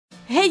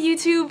Hey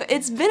YouTube,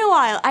 it's been a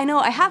while. I know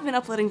I have been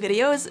uploading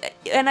videos,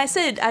 and I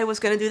said I was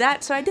gonna do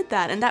that, so I did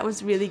that, and that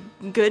was really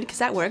good because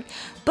that worked.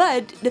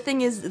 But the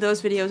thing is,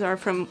 those videos are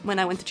from when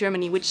I went to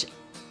Germany, which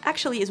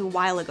actually is a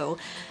while ago,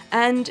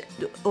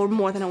 or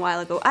more than a while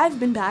ago. I've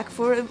been back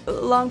for a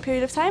long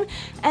period of time,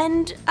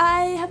 and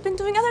I have been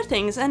doing other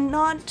things and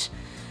not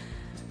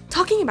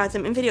talking about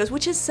them in videos,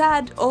 which is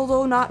sad,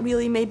 although not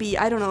really, maybe,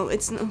 I don't know,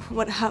 it's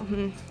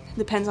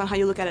depends on how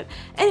you look at it.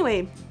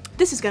 Anyway,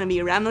 this is gonna be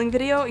a rambling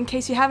video, in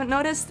case you haven't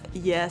noticed.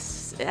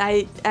 Yes,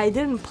 I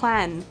didn't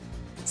plan.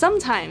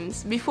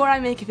 Sometimes, before I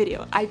make a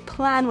video, I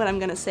plan what I'm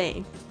gonna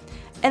say.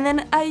 And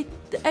then I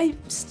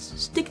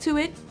stick to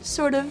it,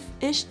 sort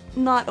of-ish,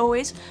 not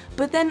always,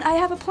 but then I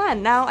have a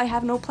plan. Now I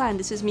have no plan.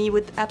 This is me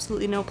with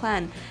absolutely no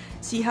plan.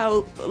 See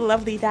how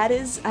lovely that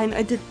is?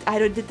 I did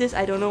this,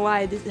 I don't know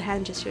why, this is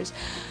hand gestures.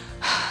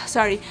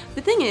 Sorry.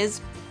 The thing is,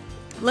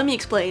 let me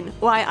explain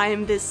why I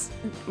am this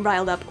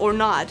riled up, or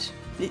not.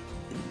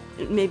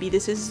 Maybe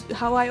this is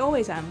how I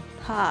always am.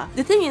 Ha.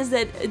 The thing is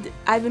that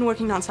I've been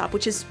working non-stop,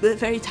 which is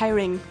very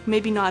tiring,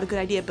 maybe not a good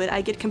idea, but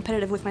I get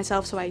competitive with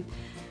myself, so I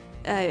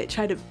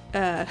try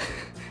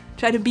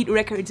to beat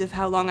records of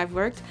how long I've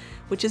worked,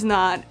 which is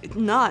not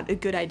a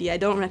good idea. I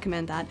don't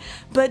recommend that.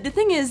 But the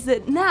thing is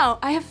that now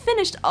I have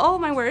finished all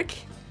my work,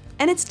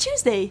 and it's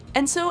Tuesday,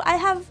 and so I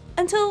have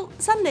until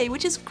Sunday,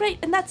 which is great,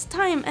 and that's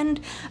time, and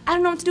I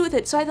don't know what to do with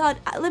it, so I thought,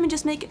 let me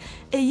just make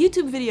a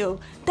YouTube video.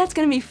 That's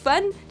gonna be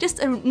fun, just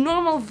a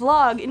normal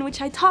vlog in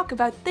which I talk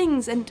about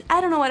things, and I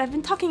don't know what I've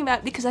been talking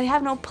about because I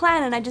have no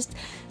plan, and I just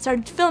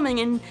started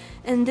filming,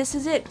 and this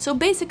is it. So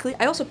basically,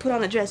 I also put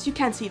on a dress. You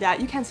can't see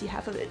that, you can't see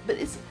half of it, but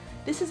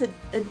this is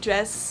a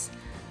dress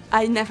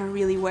I never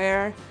really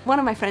wear. One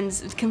of my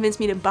friends convinced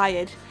me to buy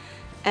it,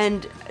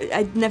 and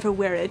I'd never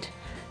wear it,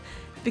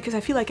 because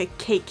I feel like a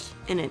cake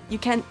in it. You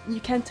can't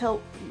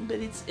tell, but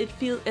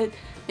it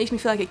makes me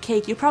feel like a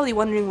cake. You're probably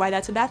wondering why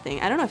that's a bad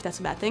thing. I don't know if that's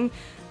a bad thing,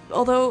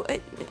 although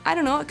I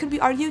don't know. It could be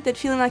argued that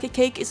feeling like a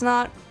cake is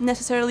not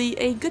necessarily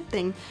a good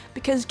thing,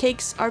 because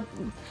cakes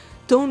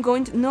don't go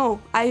into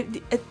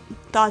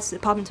thoughts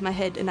that pop into my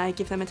head, and I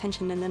give them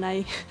attention, and then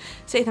I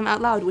say them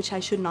out loud, which I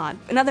should not.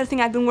 Another thing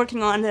I've been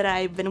working on that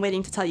I've been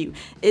waiting to tell you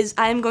is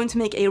I'm going to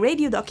make a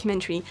radio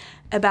documentary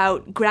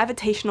about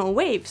gravitational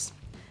waves.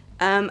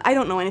 I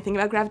don't know anything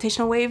about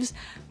gravitational waves,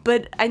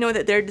 but I know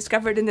that they're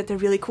discovered and that they're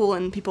really cool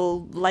and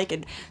people like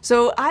it.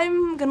 So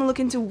I'm gonna look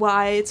into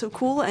why it's so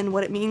cool and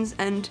what it means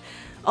and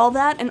all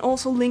that, and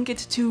also link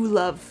it to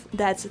love.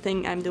 That's the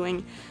thing I'm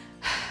doing.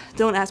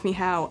 Don't ask me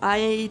how.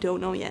 I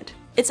don't know yet.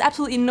 It's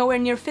absolutely nowhere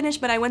near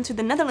finished, but I went to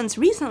the Netherlands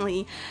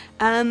recently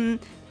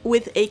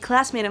with a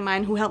classmate of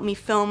mine who helped me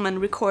film and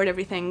record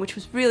everything, which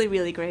was really,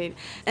 really great.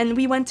 And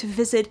we went to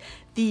visit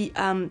the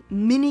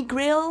Mini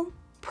Grail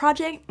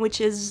project, which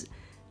is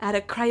at a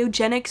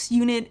cryogenics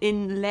unit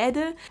in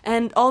Leiden,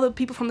 and all the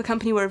people from the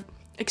company were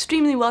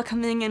extremely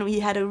welcoming, and we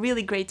had a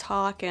really great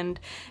talk, and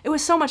it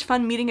was so much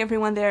fun meeting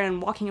everyone there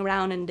and walking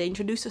around, and they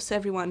introduced us to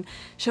everyone,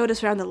 showed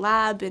us around the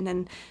lab, and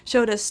then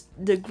showed us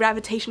the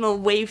gravitational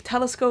wave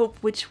telescope,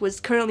 which was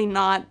currently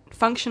not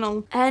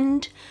functional,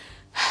 and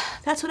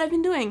that's what I've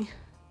been doing.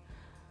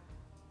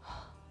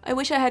 I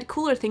wish I had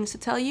cooler things to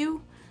tell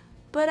you,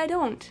 but I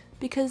don't,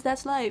 because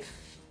that's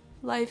life.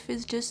 Life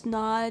is just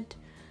not...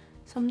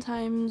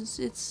 Sometimes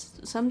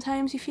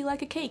you feel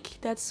like a cake.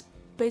 That's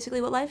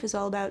basically what life is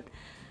all about.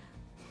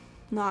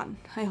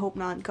 I hope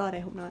not. God, I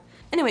hope not.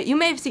 Anyway, you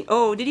may have seen,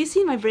 oh, did you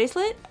see my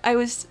bracelet?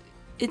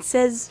 It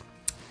says,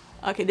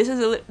 okay, this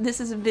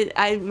is a bit,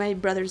 my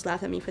brothers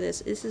laugh at me for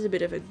this. This is a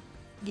bit of a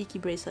geeky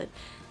bracelet.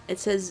 It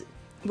says,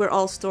 we're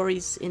all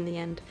stories in the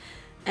end.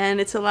 And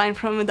it's a line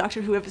from a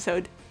Doctor Who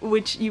episode,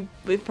 which you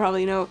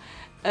probably know.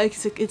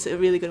 It's a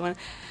really good one.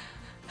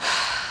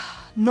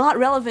 Not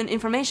relevant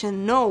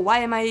information. No, why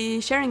am I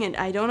sharing it?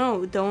 I don't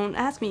know. Don't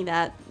ask me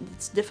that.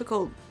 It's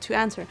difficult to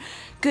answer.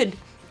 Good.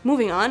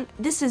 Moving on.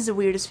 This is the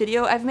weirdest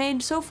video I've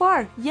made so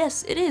far.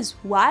 Yes, it is.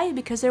 Why?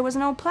 Because there was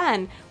no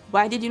plan.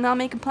 Why did you not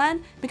make a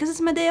plan? Because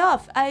it's my day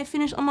off. I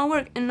finished all my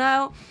work and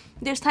now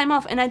there's time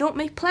off, and I don't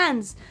make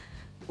plans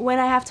when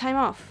I have time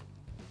off.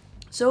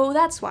 So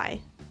that's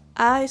why.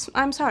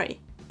 I'm sorry.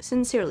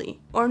 Sincerely.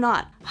 Or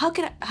not.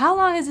 How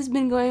long has this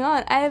been going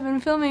on? I have been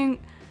filming...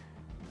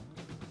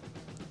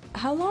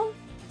 How long?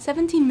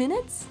 17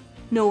 minutes?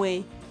 No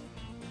way.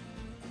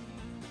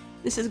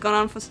 This has gone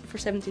on for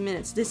 17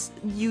 minutes.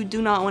 You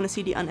do not want to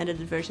see the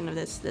unedited version of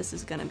this. This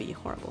is gonna be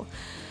horrible.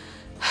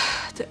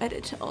 To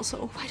edit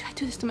also. Why do I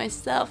do this to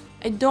myself?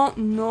 I don't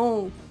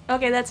know.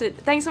 Okay, that's it.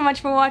 Thanks so much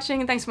for watching.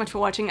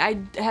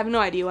 I have no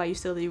idea why you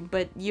still do,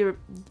 but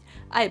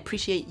I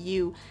appreciate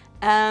you.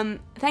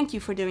 Thank you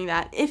for doing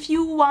that. If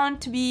you want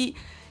to be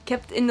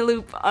kept in the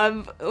loop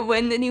of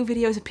when the new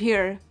videos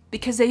appear,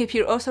 because they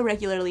appear oh so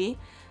regularly,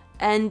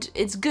 and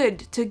it's good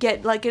to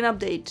get like an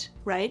update,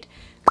 right?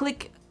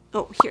 Click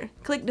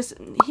this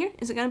here.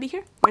 Is it gonna be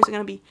here? Where's it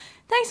gonna be?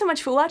 Thanks so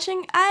much for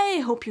watching.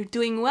 I hope you're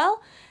doing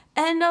well,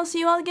 and I'll see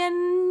you all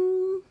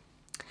again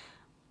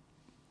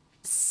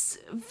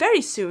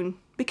very soon,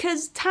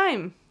 because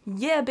time.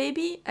 Yeah,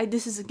 baby.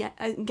 This is a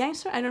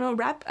gangster? I don't know,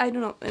 rap? I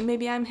don't know.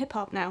 Maybe I'm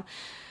hip-hop now.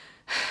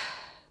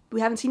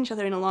 We haven't seen each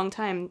other in a long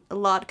time. A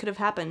lot could have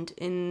happened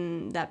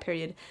in that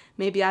period.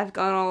 Maybe I've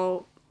gone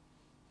all...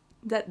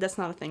 That's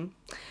not a thing.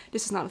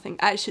 This is not a thing.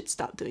 I should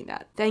stop doing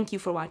that. Thank you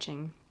for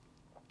watching.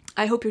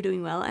 I hope you're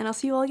doing well, and I'll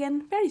see you all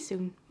again very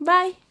soon.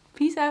 Bye!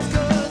 Peace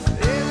out!